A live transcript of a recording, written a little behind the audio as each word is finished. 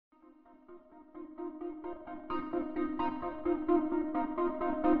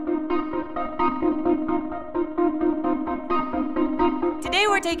Today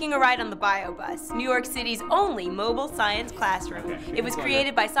we're taking a ride on the BioBus, New York City's only mobile science classroom. It was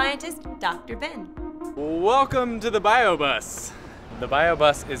created by scientist Dr. Ben. Welcome to the BioBus. The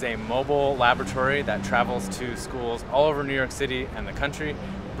BioBus is a mobile laboratory that travels to schools all over New York City and the country,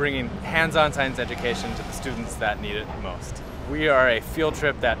 bringing hands-on science education to the students that need it most. We are a field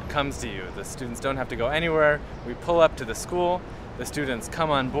trip that comes to you. The students don't have to go anywhere. We pull up to the school. The students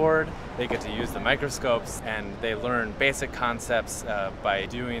come on board, they get to use the microscopes, and they learn basic concepts by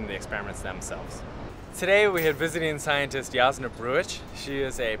doing the experiments themselves. Today we had visiting scientist Jasna Brujic. She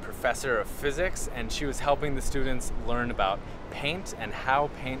is a professor of physics, and she was helping the students learn about paint and how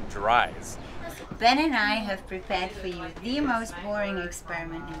paint dries. Ben and I have prepared for you the most boring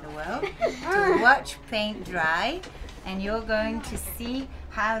experiment in the world, to watch paint dry, and you're going to see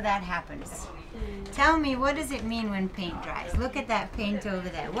how that happens. Tell me, what does it mean when paint dries? Look at that paint over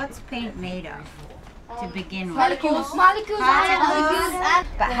there. What's paint made of to begin with? Molecules. Particles.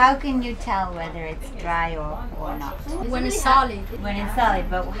 But how can you tell whether it's dry or not? When it's solid. When it's solid.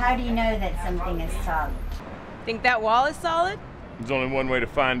 But how do you know that something is solid? Think that wall is solid? There's only one way to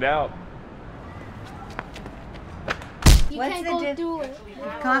find out. You can't go through it.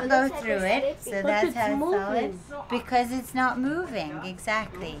 You can't go through it, so that's how it's solid. Because it's not moving,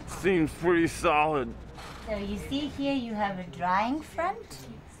 exactly. Seems pretty solid. So you see here you have a drying front,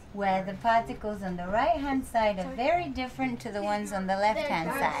 where the particles on the right-hand side are very different to the ones on the left-hand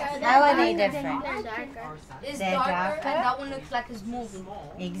side. How are they different? They're darker. And that one looks like it's moving.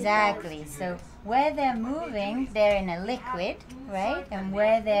 Exactly. So where they're moving, they're in a liquid, right? And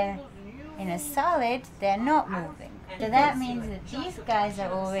where they're in a solid, they're not moving. So that means that these guys are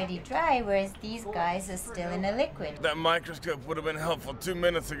already dry, whereas these guys are still in a liquid. That microscope would have been helpful 2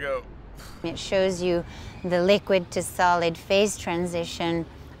 minutes ago. It shows you the liquid to solid phase transition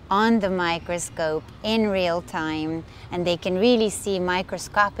on the microscope in real time, and they can really see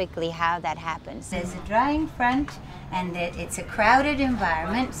microscopically how that happens. There's a drying front, and it's a crowded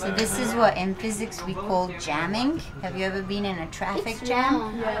environment, so this is what in physics we call jamming. Have you ever been in a traffic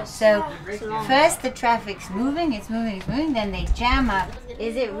jam? Yes. So first the traffic's moving, it's moving, then they jam up.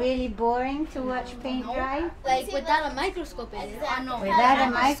 Is it really boring to watch paint dry? Like without a microscope in it. I know. Without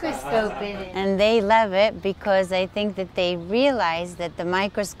a microscope in it. And they love it because I think that they realize that the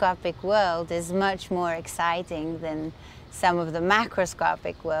microscopic world is much more exciting than some of the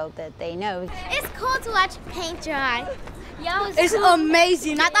macroscopic world that they know. It's cool to watch paint dry. Yeah, it's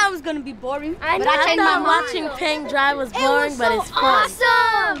amazing. I thought it was gonna be boring, but I changed my mind. Watching paint dry was boring, but it's fun.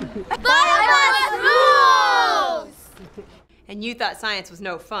 Awesome! BioBus rules! And you thought science was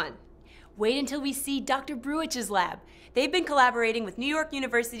no fun. Wait until we see Dr. Brujic's lab. They've been collaborating with New York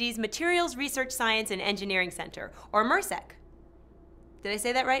University's Materials Research Science and Engineering Center, or MRSEC. Did I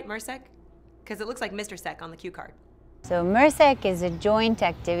say that right, MRSEC? Because it looks like Mr. Sec on the cue card. So MRSEC is a joint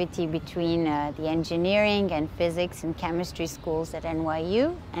activity between the engineering and physics and chemistry schools at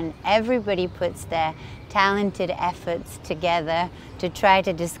NYU, and everybody puts their talented efforts together to try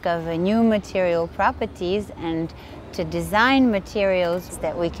to discover new material properties and to design materials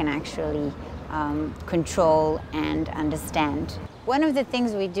that we can actually control and understand. One of the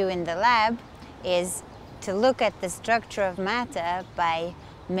things we do in the lab is to look at the structure of matter by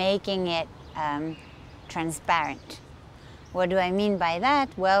making it transparent. What do I mean by that?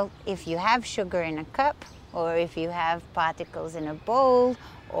 Well, if you have sugar in a cup, or if you have particles in a bowl,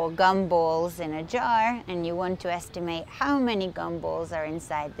 or gumballs in a jar, and you want to estimate how many gumballs are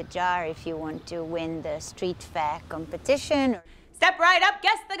inside the jar if you want to win the street fair competition. Step right up,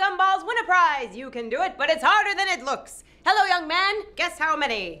 guess the gumballs, win a prize. You can do it, but it's harder than it looks. Hello, young man, guess how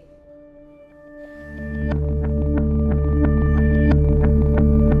many?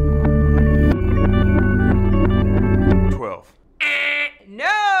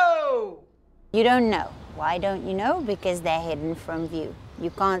 No! You don't know. Why don't you know? Because they're hidden from view. You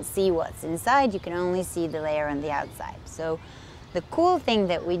can't see what's inside, you can only see the layer on the outside. So the cool thing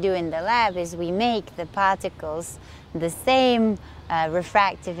that we do in the lab is we make the particles the same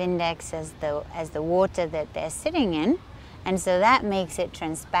refractive index as the water that they're sitting in, and so that makes it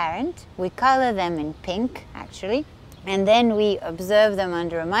transparent. We color them in pink, actually, and then we observe them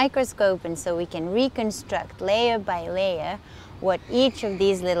under a microscope, and so we can reconstruct layer by layer what each of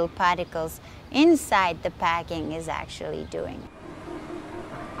these little particles inside the packing is actually doing.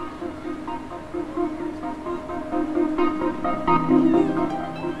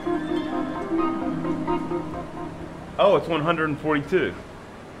 Oh, it's 142.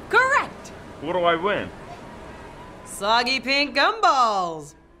 Correct! What do I win? Soggy pink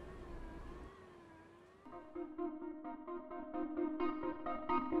gumballs.